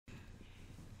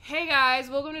Hey guys,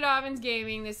 welcome to Dobbins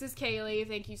Gaming. This is Kaylee.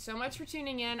 Thank you so much for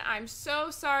tuning in. I'm so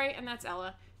sorry, and that's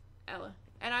Ella.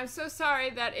 And I'm so sorry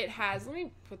that it has, let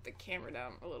me put the camera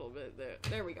down a little bit.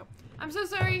 There we go. I'm so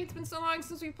sorry, it's been so long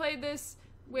since we played this,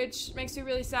 which makes me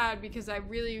really sad because I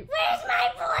really... Where's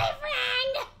my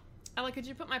boyfriend? Ella, could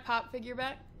you put my pop figure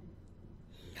back?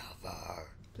 Never.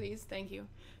 Please, thank you.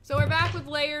 So we're back with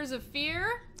Layers of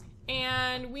Fear,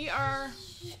 and we are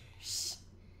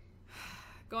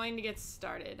going to get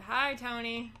started. Hi,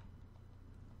 Tony.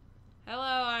 Hello,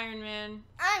 Iron Man.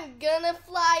 I'm gonna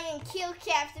fly and kill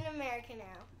Captain America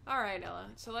now. Alright, Ella.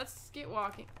 So let's get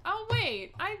walking. Oh,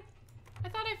 wait. I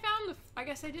thought I found the... I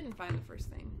guess I didn't find the first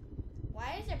thing.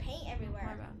 Why is there paint My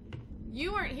everywhere? bad.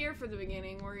 You weren't here for the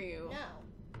beginning, were you? No.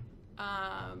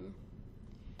 I'm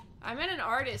at an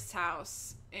artist's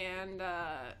house, and,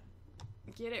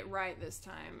 get it right this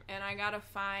time. And I gotta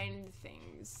find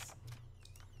things.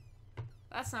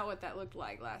 That's not what that looked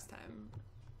like last time.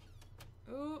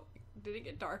 Ooh, did it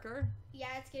get darker? Yeah,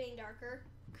 it's getting darker.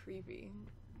 Creepy.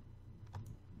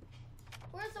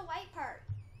 Where's the white part?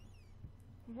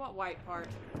 What white part?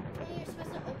 When you're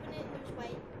supposed to open it, there's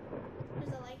white.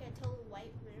 There's like a total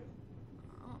white room.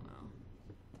 I don't know.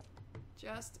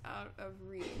 Just out of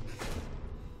reach.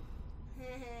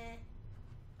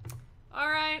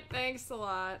 Alright, thanks a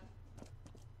lot.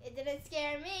 It didn't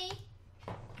scare me.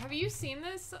 Have you seen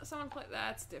this? Someone play...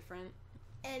 That's different.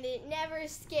 And it never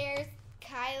scares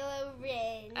Kylo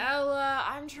Ren. Ella,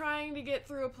 I'm trying to get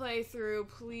through a playthrough.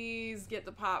 Please get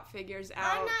the pop figures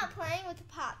out. I'm not playing with the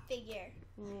pop figure.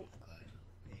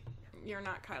 You're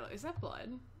not Kylo. Is that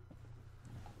blood?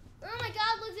 Oh my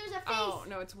god, look, there's a face. Oh,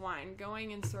 no, it's wine. Going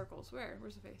in circles. Where?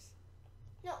 Where's the face?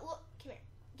 No, look, come here.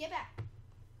 Get back.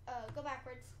 Go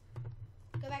backwards.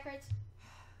 Go backwards.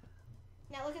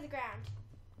 Now look at the ground.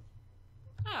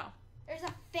 Oh. There's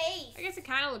a face. I guess it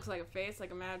kind of looks like a face, like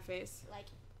a mad face. Like.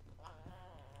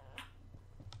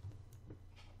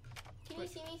 Can you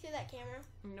see me through that camera?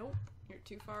 Nope. You're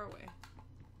too far away.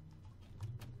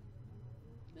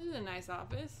 This is a nice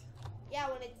office. Yeah,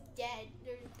 when it's dead,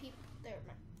 there's people there.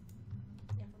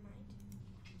 Never mind.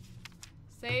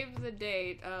 Save the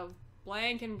date of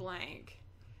blank and blank.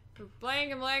 For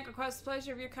blank and blank requests the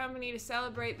pleasure of your company to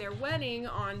celebrate their wedding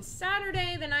on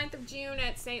Saturday, the 9th of June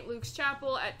at St. Luke's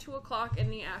Chapel at 2 o'clock in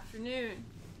the afternoon.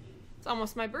 It's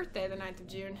almost my birthday, the 9th of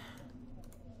June.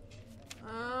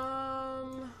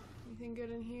 Anything good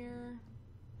in here?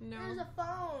 No. There's a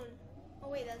phone. Oh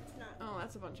wait, that's not. Oh,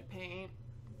 that's a bunch of paint.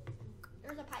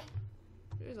 There's a pipe.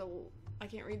 There's a... I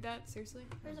can't read that? Seriously?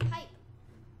 There's a pipe.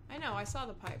 I know, I saw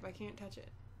the pipe. I can't touch it.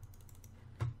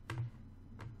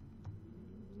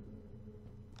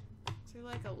 Is there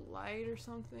like a light or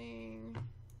something?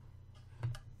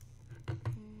 Okay.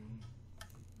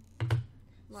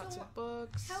 Lots So, of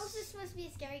books. How is this supposed to be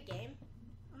a scary game?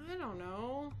 I don't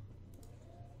know.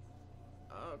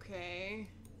 Okay.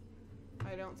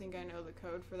 I don't think I know the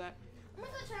code for that. I'm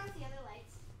gonna go turn off the other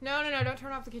lights. No, don't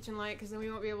turn off the kitchen light because then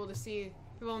we won't be able to see.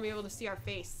 We won't be able to see our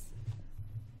face.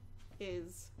 I'll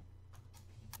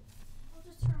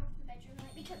just turn off the bedroom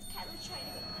light because Kyla's trying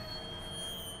to go.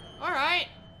 All right.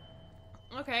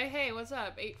 Okay. Hey, what's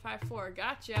up? 854.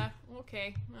 Gotcha.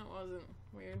 Okay, that wasn't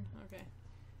weird. Okay.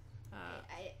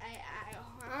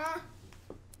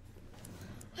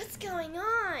 What's going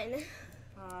on?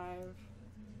 5,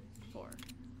 4.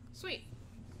 Sweet.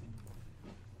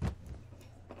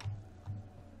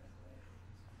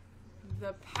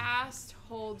 The past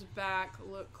holds back.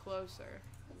 Look closer.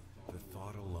 The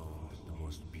thought alone that the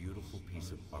most beautiful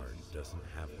piece of art doesn't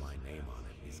have my name on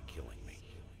it is killing me.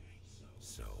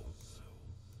 So,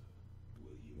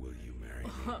 will you marry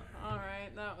me?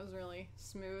 Alright, that was really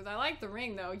smooth. I like the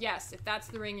ring though. Yes, if that's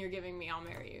the ring you're giving me, I'll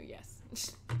marry you. Yes.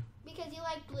 Because you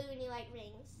like blue and you like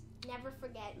rings. Never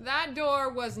forget. That door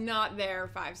was not there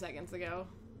 5 seconds ago.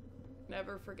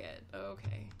 Never forget.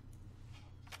 Okay.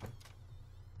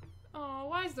 Oh,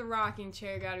 why is the rocking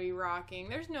chair gotta be rocking?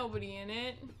 There's nobody in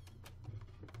it. I'm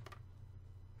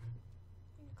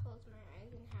gonna close my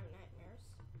eyes and have nightmares.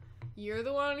 You're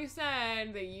the one who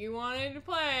said that you wanted to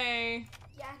play.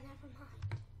 Yeah, never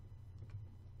mind.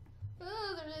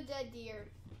 Oh, there's a dead deer.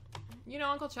 You know,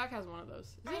 Uncle Chuck has one of those.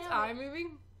 Is I its know. eye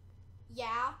moving?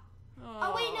 Yeah.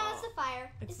 Oh wait, no, it's the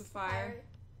fire. It's the fire.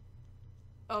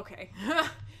 Okay. I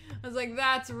was like,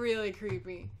 that's really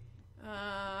creepy.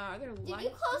 Are there lights? Did you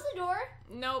close the door?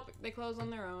 Nope, they close on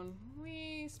their own.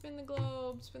 We spin the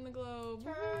globe, spin the globe.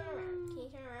 Turn around. Can you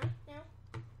turn around now?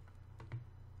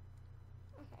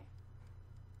 Okay.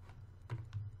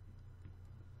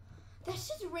 That's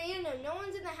just random. No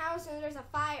one's in the house and there's a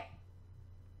fire.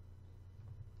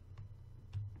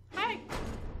 Hi.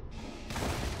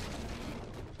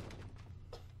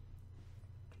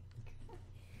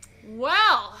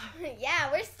 Well.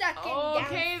 Yeah, we're stuck in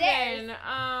Okay downstairs. then. Ooh,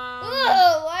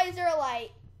 why is there a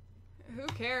light? Who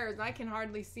cares? I can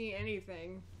hardly see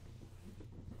anything.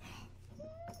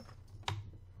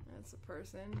 That's a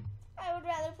person. I would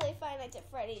rather play Five Nights at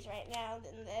Freddy's right now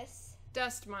than this.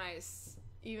 Dust mice.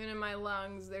 Even in my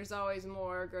lungs, there's always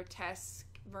more grotesque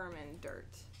vermin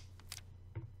dirt.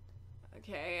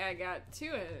 Okay, I got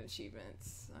 2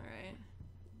 achievements. Alright.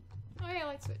 Oh, hey,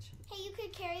 light switch. Hey, you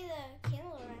could carry the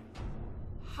candle around.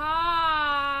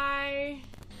 Hi!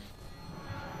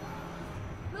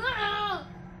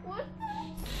 What?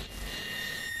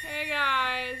 Hey,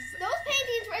 guys. Those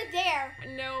paintings right there.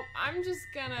 Nope, I'm just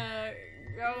gonna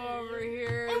go over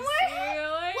here. And See you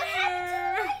later. what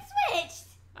happened to the light switch?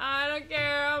 I don't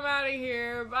care. I'm out of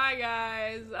here. Bye,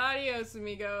 guys. Adios,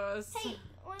 amigos. Hey,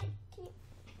 can you...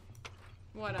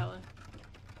 What, Ella?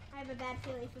 I have a bad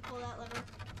feeling if we pull that lever.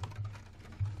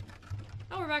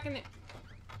 Oh, we're back in the...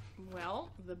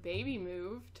 Well, the baby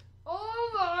moved.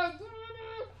 Oh my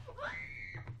goodness!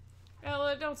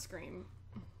 Ella, don't scream.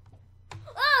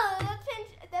 Oh,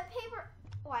 that paper.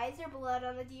 Why is there blood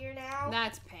on the deer now?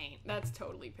 That's paint. That's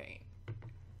totally paint.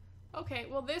 Okay,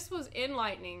 well, this was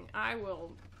enlightening. I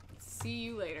will see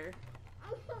you later.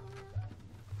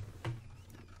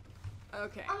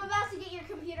 Okay. I'm about to get your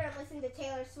computer and listen to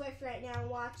Taylor Swift right now and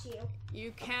watch you.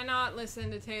 You cannot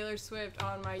listen to Taylor Swift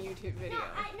on my YouTube video.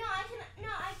 I can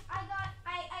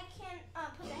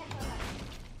put the headphones on.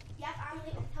 Yep, I'm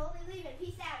leaving. Totally leaving.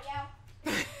 Peace out,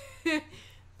 yo.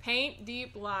 Paint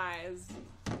deep lies.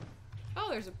 Oh,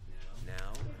 there's a...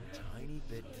 Now, a tiny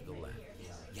bit to the left.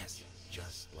 Yes,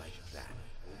 just like that.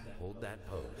 Hold that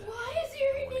pose. Why is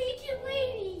there a naked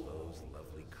lady? Those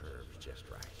lovely curves just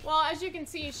right. Well, as you can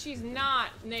see, she's not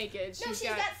naked. No, she's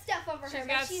got stuff over her, she's but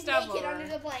got she's stuff naked over under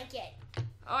her. the blanket.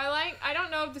 Oh, I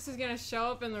don't know if this is going to show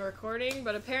up in the recording,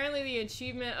 but apparently the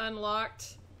achievement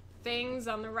unlocked things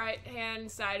on the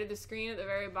right-hand side of the screen at the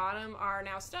very bottom are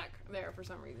now stuck there for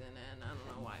some reason, and I don't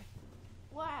know why.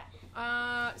 What?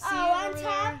 See on over top?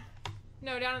 there?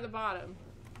 No, down at the bottom.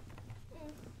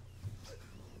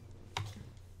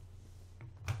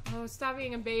 Oh, stop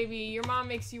being a baby. Your mom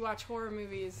makes you watch horror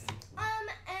movies. And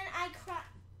I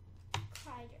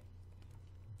cried.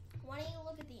 Why don't you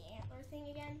look at the antler thing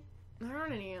again? There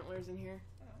aren't any antlers in here.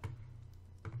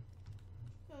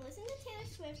 No, listen to Taylor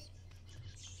Swift.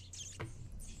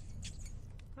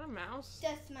 What a mouse.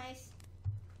 Dust mice.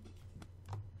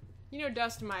 You know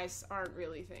dust mice aren't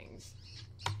really things.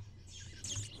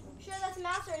 Sure, that's a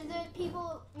mouse, or is it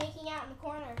people making out in the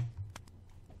corner?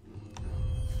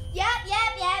 Yep.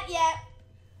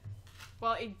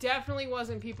 Well, it definitely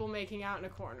wasn't people making out in a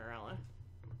corner, Ella.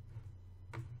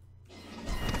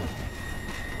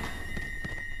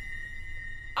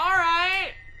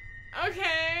 Alright.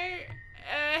 Okay.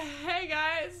 Hey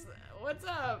guys. What's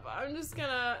up? I'm just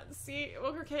gonna see.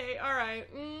 Okay, alright.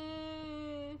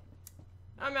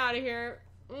 I'm out of here.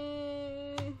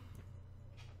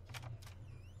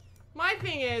 My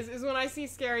thing is when I see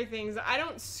scary things, I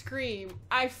don't scream.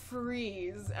 I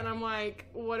freeze. And I'm like,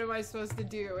 what am I supposed to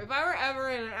do? If I were ever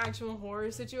in an actual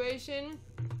horror situation,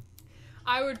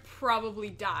 I would probably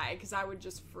die because I would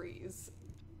just freeze.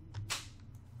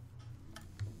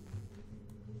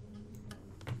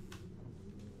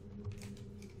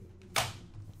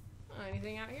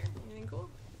 Anything out here? Anything cool?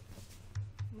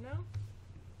 No?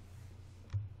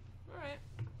 Alright.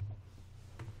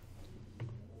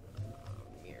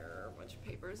 Mirror, a bunch of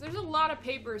papers. There's a lot of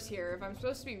papers here if I'm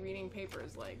supposed to be reading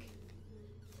papers, like...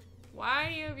 Why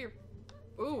do you have your...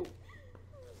 Ooh.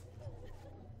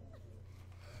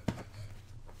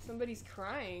 Somebody's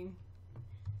crying.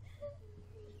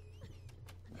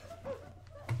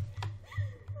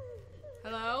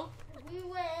 Hello? We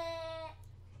went.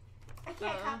 I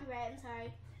can't copyright, I'm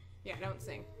sorry. Yeah, don't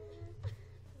sing.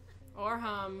 Or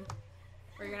hum.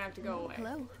 Or you're gonna have to go away.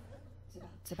 Hello.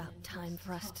 It's about time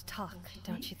for us to talk,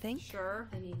 don't you think? Sure.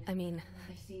 I mean,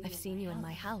 I've seen you in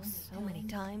my house so many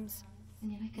times,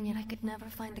 and yet I could never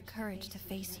find the courage to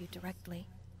face you directly.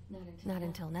 Not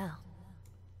until now.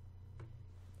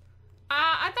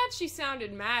 I thought she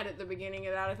sounded mad at the beginning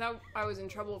of that. I thought I was in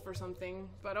trouble for something.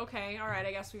 But okay, alright,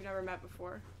 I guess we've never met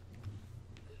before.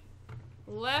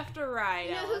 Left or right?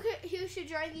 You know Ella? who should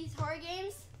join these horror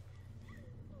games?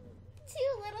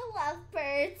 Two little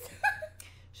lovebirds.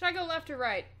 Should I go left or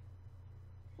right?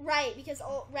 Right, because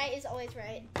right is always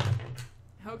right.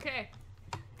 Okay.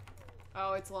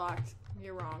 Oh, it's locked.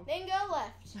 You're wrong. Then go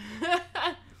left.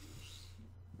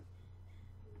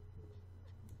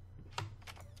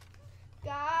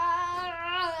 Goodness.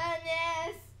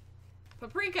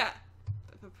 Paprika!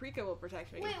 Paprika will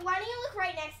protect me. Wait, why don't you look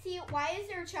right next to you? Why is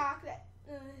there chocolate?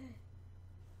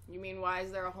 You mean, why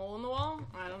is there a hole in the wall?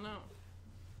 I don't know.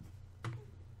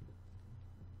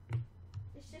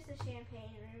 It's just a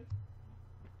champagne room.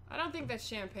 I don't think that's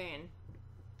champagne.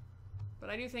 But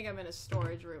I do think I'm in a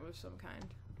storage room of some kind.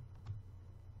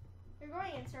 You're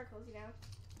going in circles, you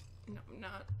know. No, I'm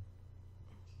not.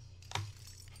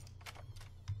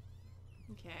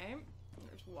 Okay.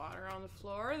 There's water on the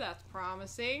floor. That's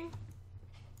promising.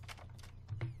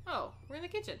 Oh, we're in the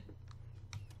kitchen.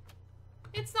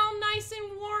 It's all nice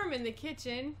and warm in the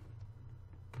kitchen.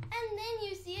 And then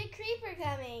you see a creeper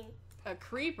coming. A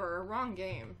creeper? Wrong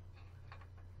game.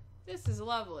 This is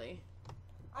lovely.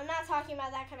 I'm not talking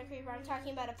about that kind of creeper. I'm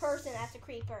talking about a person that's a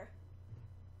creeper.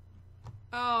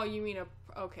 Oh, you mean a...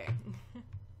 Okay.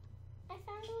 I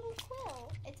found a little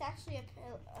quill. It's actually a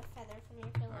feather from your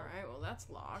pillow. Alright, well that's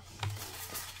locked.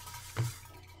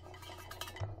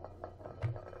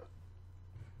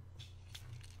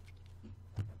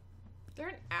 Is there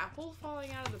an apple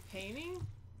falling out of the painting?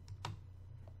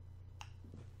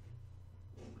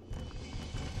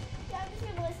 Yeah, I'm just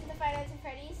gonna listen to Five Nights at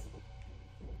Freddy's.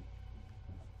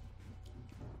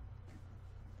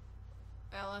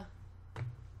 Ella.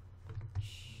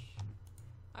 Shh.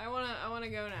 I wanna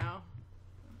go now.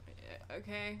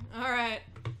 Okay. Alright.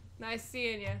 Nice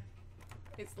seeing you.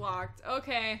 It's locked.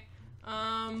 Okay.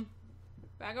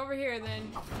 Back over here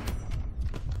then.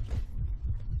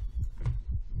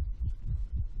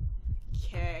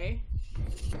 Okay.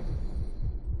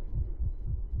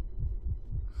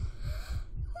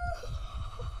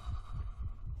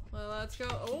 Well, let's go.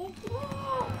 Oh.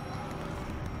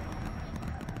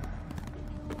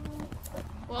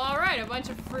 Well, alright, a bunch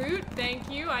of fruit. Thank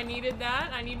you. I needed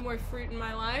that. I need more fruit in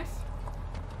my life.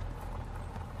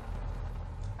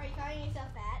 Are you calling yourself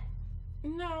fat?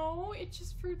 No, it's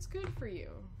just fruit's good for you.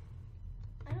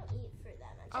 I don't eat fruit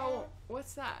that much. Oh,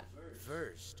 what's that?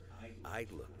 First, I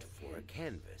looked for a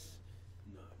canvas.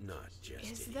 Not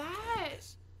just Is any that?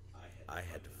 canvas. I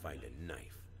had to find a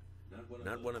knife.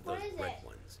 Not one of those What is red it?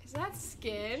 ones. Is that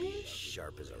skin?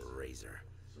 Sharp as a razor.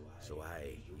 So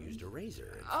I used a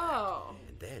razor, in Oh. fact,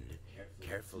 and then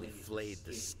carefully flayed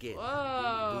the skin.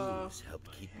 Whoa. Booze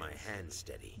helped keep my hand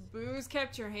steady. Booze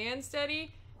kept your hand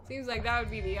steady? Seems like that would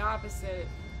be the opposite.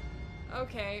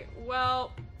 Okay,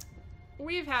 well,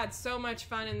 we've had so much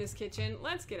fun in this kitchen.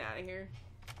 Let's get out of here.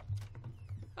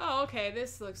 Oh, okay,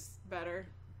 this looks better.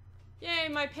 Yay,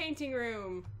 my painting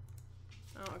room.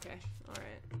 Oh, okay,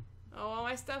 alright. Oh, all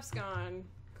my stuff's gone.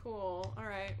 Cool,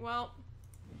 alright, well.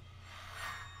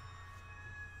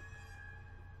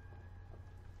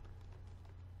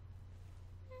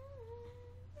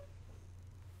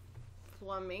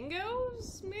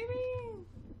 Flamingos, maybe?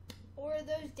 Or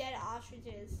those dead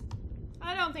ostriches.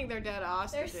 I don't think they're dead They're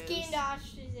ostriches. skinned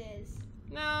ostriches.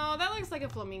 No, that looks like a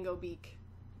flamingo beak.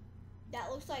 That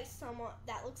looks like someone.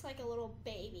 That looks like a little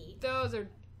baby. Those are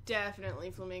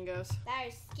definitely flamingos. That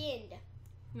is skinned.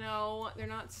 No, they're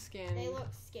not skinned. They look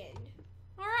skinned.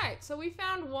 Alright, so we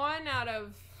found one out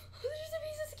of There's a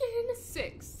piece of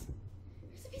skin. 6.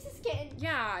 There's a piece of skin.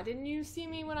 Yeah, didn't you see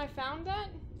me when I found that?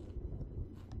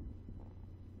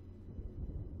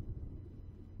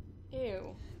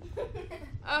 Ew.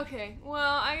 Okay,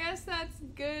 well, I guess that's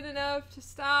good enough to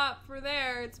stop for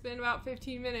there. It's been about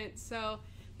 15 minutes, so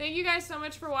thank you guys so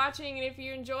much for watching, and if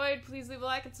you enjoyed, please leave a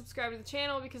like and subscribe to the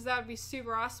channel because that would be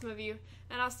super awesome of you,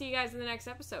 and I'll see you guys in the next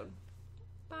episode.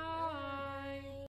 Bye!